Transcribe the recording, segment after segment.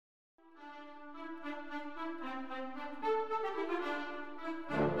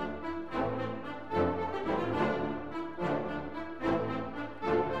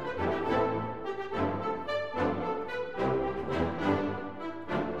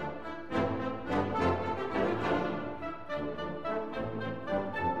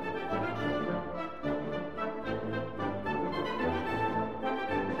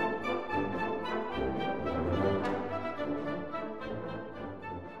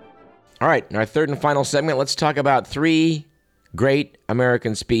All right, in our third and final segment, let's talk about three great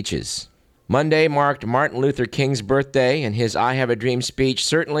American speeches. Monday marked Martin Luther King's birthday, and his I Have a Dream speech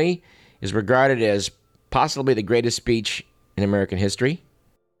certainly is regarded as possibly the greatest speech in American history.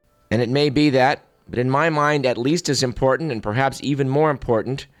 And it may be that, but in my mind, at least as important, and perhaps even more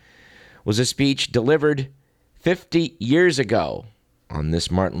important, was a speech delivered 50 years ago on this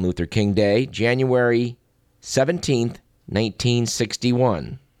Martin Luther King Day, January 17th,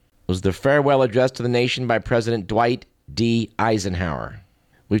 1961. It was the farewell address to the nation by President Dwight D. Eisenhower.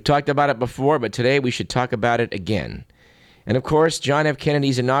 We've talked about it before, but today we should talk about it again. And of course, John F.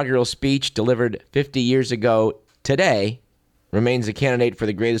 Kennedy's inaugural speech delivered 50 years ago today remains a candidate for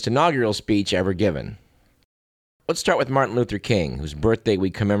the greatest inaugural speech ever given. Let's start with Martin Luther King, whose birthday we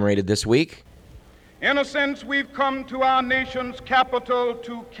commemorated this week. In a sense, we've come to our nation's capital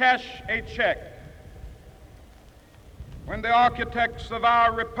to cash a check. When the architects of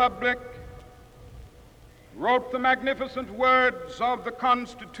our republic wrote the magnificent words of the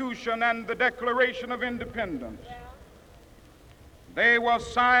Constitution and the Declaration of Independence, they were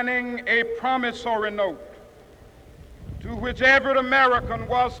signing a promissory note to which every American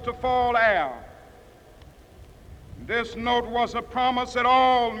was to fall heir. This note was a promise that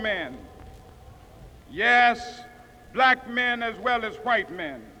all men, yes, black men as well as white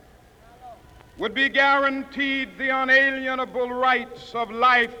men, would be guaranteed the unalienable rights of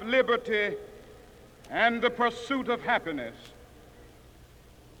life, liberty, and the pursuit of happiness.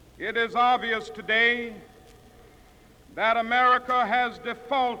 It is obvious today that America has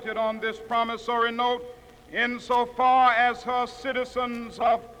defaulted on this promissory note insofar as her citizens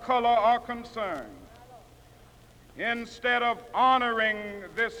of color are concerned. Instead of honoring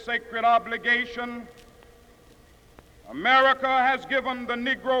this sacred obligation, America has given the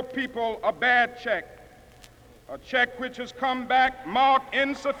Negro people a bad check, a check which has come back marked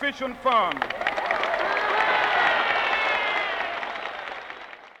insufficient funds.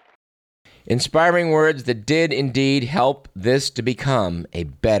 Inspiring words that did indeed help this to become a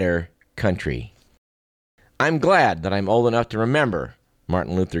better country. I'm glad that I'm old enough to remember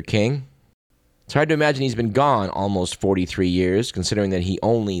Martin Luther King. It's hard to imagine he's been gone almost 43 years, considering that he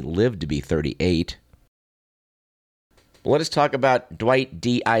only lived to be 38. Let us talk about Dwight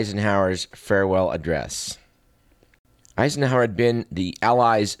D. Eisenhower's farewell address. Eisenhower had been the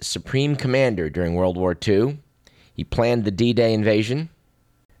Allies' supreme commander during World War II. He planned the D-Day invasion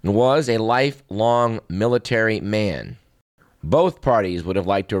and was a lifelong military man. Both parties would have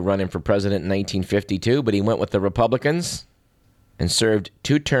liked to have run him for president in 1952, but he went with the Republicans and served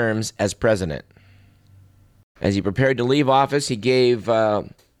 2 terms as president. As he prepared to leave office, he gave a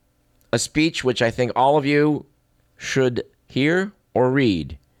speech which I think all of you should hear or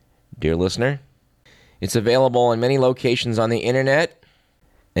read, dear listener. It's available in many locations on the internet,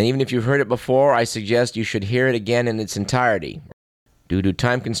 and even if you've heard it before, I suggest you should hear it again in its entirety. Due to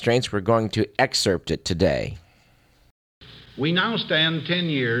time constraints, we're going to excerpt it today. We now stand 10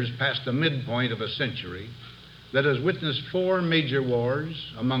 years past the midpoint of a century that has witnessed 4 major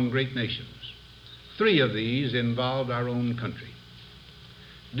wars among great nations. 3 of these involved our own country.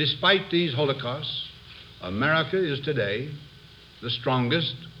 Despite these holocausts, America is today the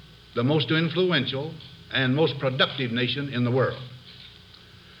strongest, the most influential, and most productive nation in the world.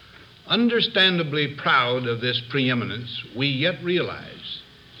 Understandably proud of this preeminence, we yet realize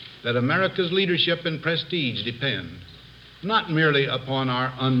that America's leadership and prestige depend not merely upon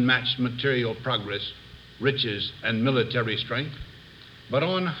our unmatched material progress, riches, and military strength, but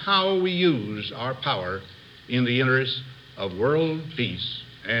on how we use our power in the interest of world peace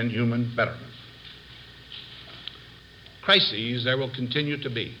and human betterment. Crises there will continue to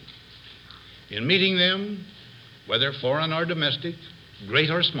be. In meeting them, whether foreign or domestic, great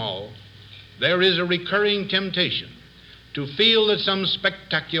or small, there is a recurring temptation to feel that some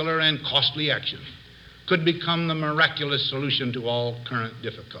spectacular and costly action could become the miraculous solution to all current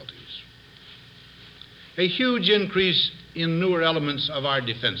difficulties. A huge increase in newer elements of our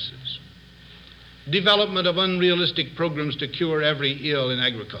defenses, development of unrealistic programs to cure every ill in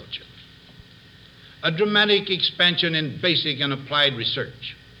agriculture, a dramatic expansion in basic and applied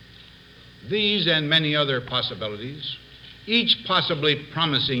research. These and many other possibilities, each possibly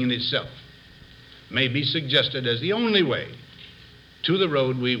promising in itself, may be suggested as the only way to the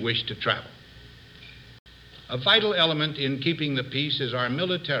road we wish to travel. A vital element in keeping the peace is our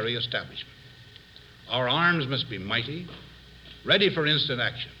military establishment. Our arms must be mighty, ready for instant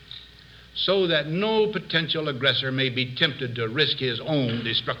action, so that no potential aggressor may be tempted to risk his own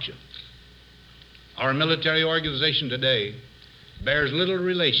destruction. Our military organization today bears little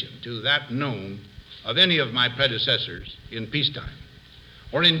relation to that known of any of my predecessors in peacetime,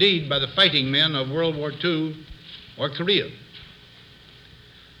 or indeed by the fighting men of World War II or Korea.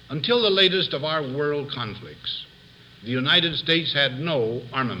 Until the latest of our world conflicts, the United States had no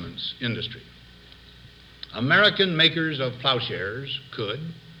armaments industry. American makers of plowshares could,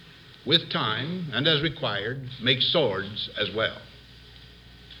 with time and as required, make swords as well.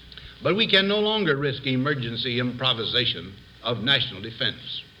 But we can no longer risk emergency improvisation of national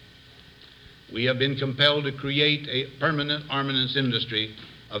defense. We have been compelled to create a permanent armaments industry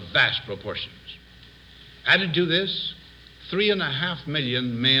of vast proportions. Added to this, 3.5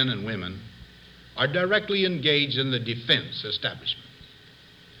 million men and women are directly engaged in the defense establishment.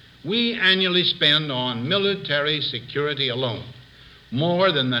 We annually spend on military security alone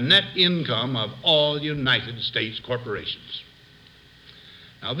more than the net income of all United States corporations.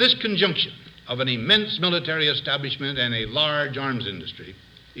 Now, this conjunction of an immense military establishment and a large arms industry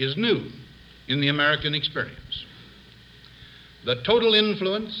is new in the American experience. The total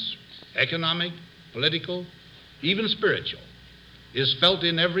influence, economic, political, even spiritual, is felt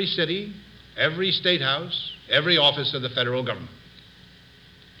in every city, every state house, every office of the federal government.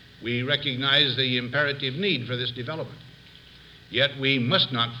 We recognize the imperative need for this development, yet we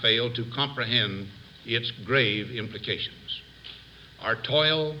must not fail to comprehend its grave implications. Our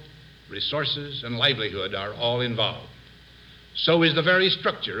toil, resources, and livelihood are all involved. So is the very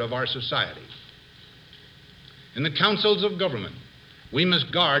structure of our society. In the councils of government, we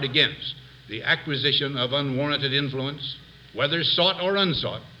must guard against the acquisition of unwarranted influence, whether sought or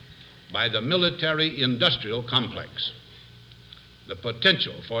unsought, by the military-industrial complex. The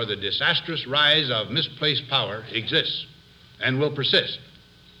potential for the disastrous rise of misplaced power exists and will persist.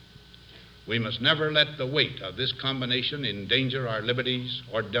 We must never let the weight of this combination endanger our liberties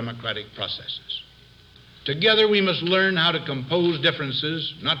or democratic processes. Together we must learn how to compose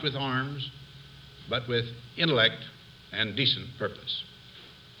differences, not with arms, but with intellect and decent purpose.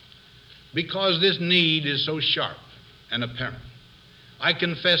 Because this need is so sharp and apparent, I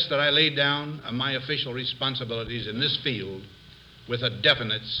confess that I lay down my official responsibilities in this field with a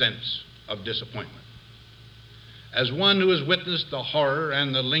definite sense of disappointment. As one who has witnessed the horror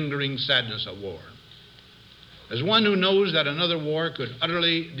and the lingering sadness of war, as one who knows that another war could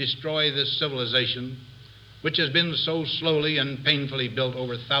utterly destroy this civilization, which has been so slowly and painfully built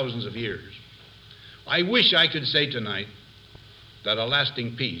over thousands of years, I wish I could say tonight that a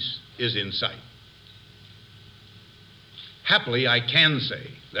lasting peace is in sight. Happily, I can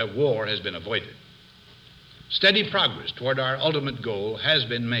say that war has been avoided. Steady progress toward our ultimate goal has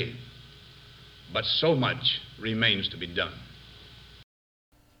been made, but so much remains to be done.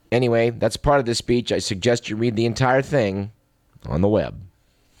 Anyway, that's part of this speech. I suggest you read the entire thing on the web.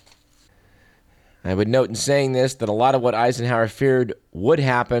 I would note in saying this that a lot of what Eisenhower feared would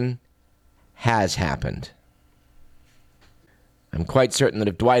happen has happened. I'm quite certain that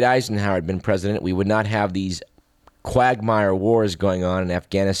if Dwight Eisenhower had been president, we would not have these quagmire wars going on in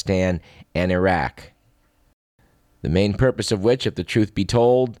Afghanistan and Iraq. The main purpose of which, if the truth be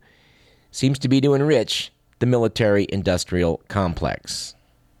told, seems to be to enrich the military-industrial complex.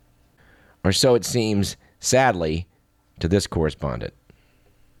 Or so it seems, sadly, to this correspondent.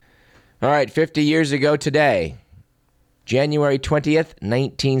 All right, 50 years ago today, January 20th,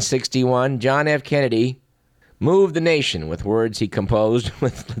 1961, John F. Kennedy moved the nation with words he composed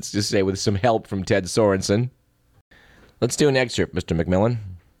with, let's just say, with some help from Ted Sorensen. Let's do an excerpt, Mr. McMillan.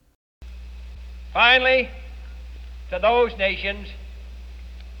 Finally, to those nations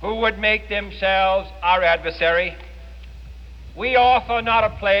who would make themselves our adversary, we offer not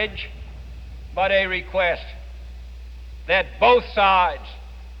a pledge, but a request that both sides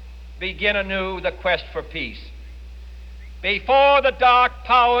begin anew the quest for peace. Before the dark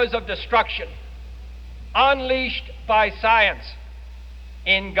powers of destruction, unleashed by science,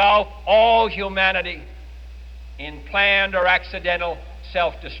 engulf all humanity in planned or accidental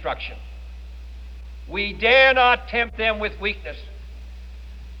self-destruction. We dare not tempt them with weakness,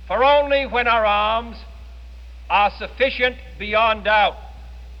 for only when our arms are sufficient beyond doubt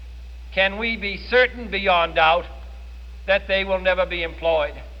can we be certain beyond doubt that they will never be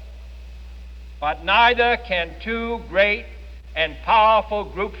employed. But neither can two great and powerful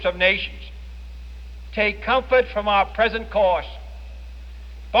groups of nations take comfort from our present course,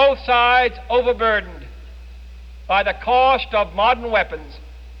 both sides overburdened by the cost of modern weapons,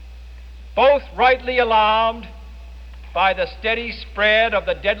 both rightly alarmed by the steady spread of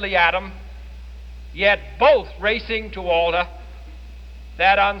the deadly atom, yet both racing to alter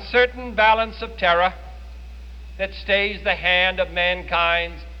that uncertain balance of terror that stays the hand of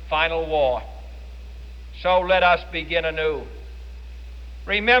mankind's final war. So let us begin anew,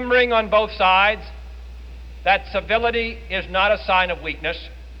 remembering on both sides that civility is not a sign of weakness,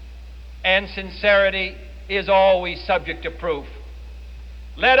 and sincerity is always subject to proof.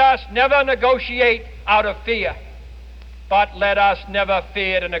 Let us never negotiate out of fear, but let us never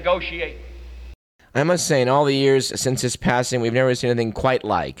fear to negotiate. I must say, in all the years since his passing, we've never seen anything quite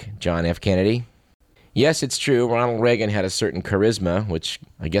like John F. Kennedy. Yes, it's true, Ronald Reagan had a certain charisma, which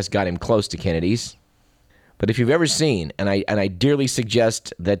I guess got him close to Kennedy's. But if you've ever seen, and I dearly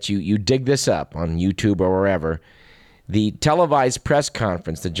suggest that you dig this up on YouTube or wherever, the televised press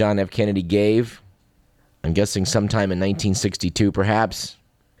conference that John F. Kennedy gave, I'm guessing sometime in 1962 perhaps,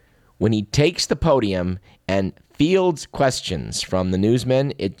 when he takes the podium and fields questions from the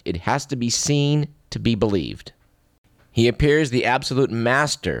newsmen, it has to be seen to be believed. He appears the absolute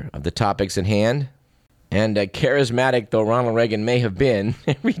master of the topics at hand, and charismatic though Ronald Reagan may have been,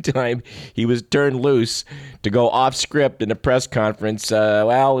 every time he was turned loose to go off script in a press conference,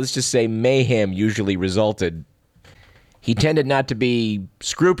 let's just say mayhem usually resulted. He tended not to be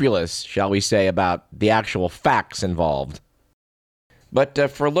scrupulous, shall we say, about the actual facts involved.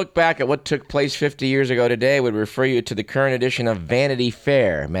 But for a look back at what took place 50 years ago today, I would refer you to the current edition of Vanity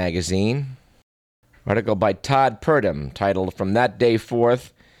Fair magazine. Article by Todd Purdom, titled From That Day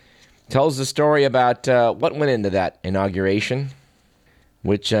Forth, tells the story about what went into that inauguration,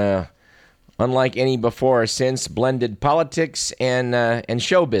 which, unlike any before or since, blended politics and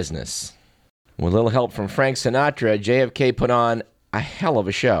show business. With a little help from Frank Sinatra, JFK put on a hell of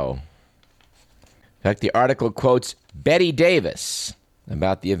a show. In fact, the article quotes Betty Davis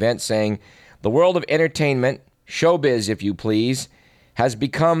about the event, saying, "The world of entertainment, showbiz if you please, has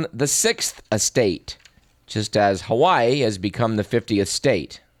become the 6th estate, just as Hawaii has become the 50th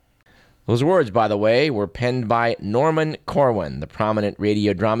state." Those words, by the way, were penned by Norman Corwin, the prominent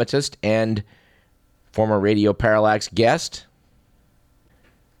radio dramatist and former Radio Parallax guest.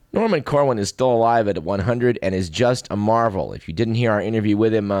 Norman Corwin is still alive at 100 and is just a marvel. If you didn't hear our interview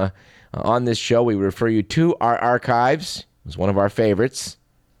with him on this show, we refer you to our archives. It was one of our favorites.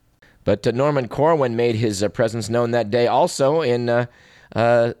 But Norman Corwin made his presence known that day also in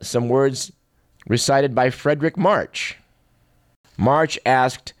some words recited by Frederick March. March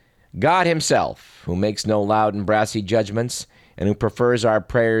asked, "God himself, who makes no loud and brassy judgments, and who prefers our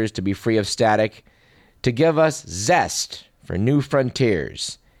prayers to be free of static, to give us zest for new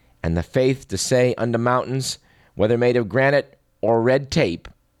frontiers, and the faith to say unto mountains, whether made of granite or red tape,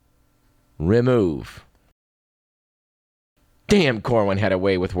 remove." Damn, Corwin had a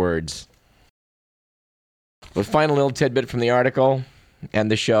way with words. But final little tidbit from the article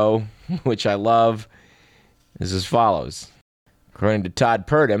and the show, which I love, is as follows. According to Todd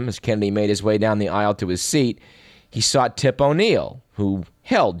Purdom, as Kennedy made his way down the aisle to his seat, he sought Tip O'Neill, who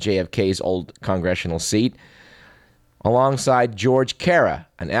held JFK's old congressional seat, alongside George Carra,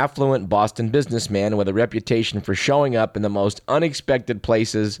 an affluent Boston businessman with a reputation for showing up in the most unexpected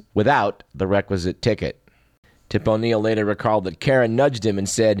places without the requisite ticket. Tip O'Neill later recalled that Carra nudged him and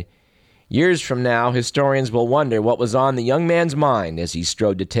said, "Years from now, historians will wonder what was on the young man's mind as he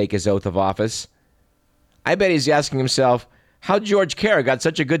strode to take his oath of office. I bet he's asking himself, how George Carra got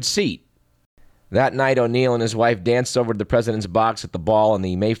such a good seat." That night, O'Neill and his wife danced over to the president's box at the ball in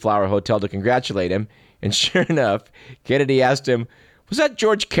the Mayflower Hotel to congratulate him, and sure enough, Kennedy asked him, "Was that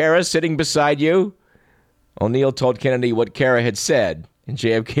George Carra sitting beside you?" O'Neill told Kennedy what Carra had said, and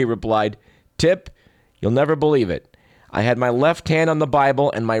JFK replied, "Tip, you'll never believe it. I had my left hand on the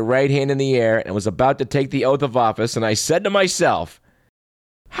Bible and my right hand in the air and was about to take the oath of office, and I said to myself,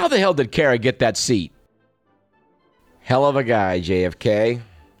 how the hell did Carra get that seat?" Hell of a guy, JFK.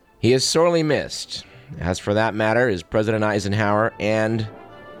 He is sorely missed. As for that matter, is President Eisenhower and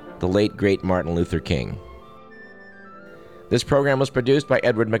the late, great Martin Luther King. This program was produced by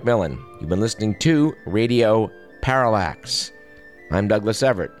Edward McMillan. You've been listening to Radio Parallax. I'm Douglas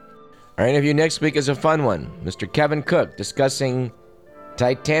Everett. Our interview next week is a fun one. Mr. Kevin Cook discussing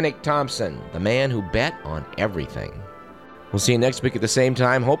Titanic Thompson, the man who bet on everything. We'll see you next week at the same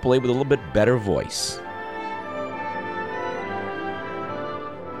time, hopefully with a little bit better voice.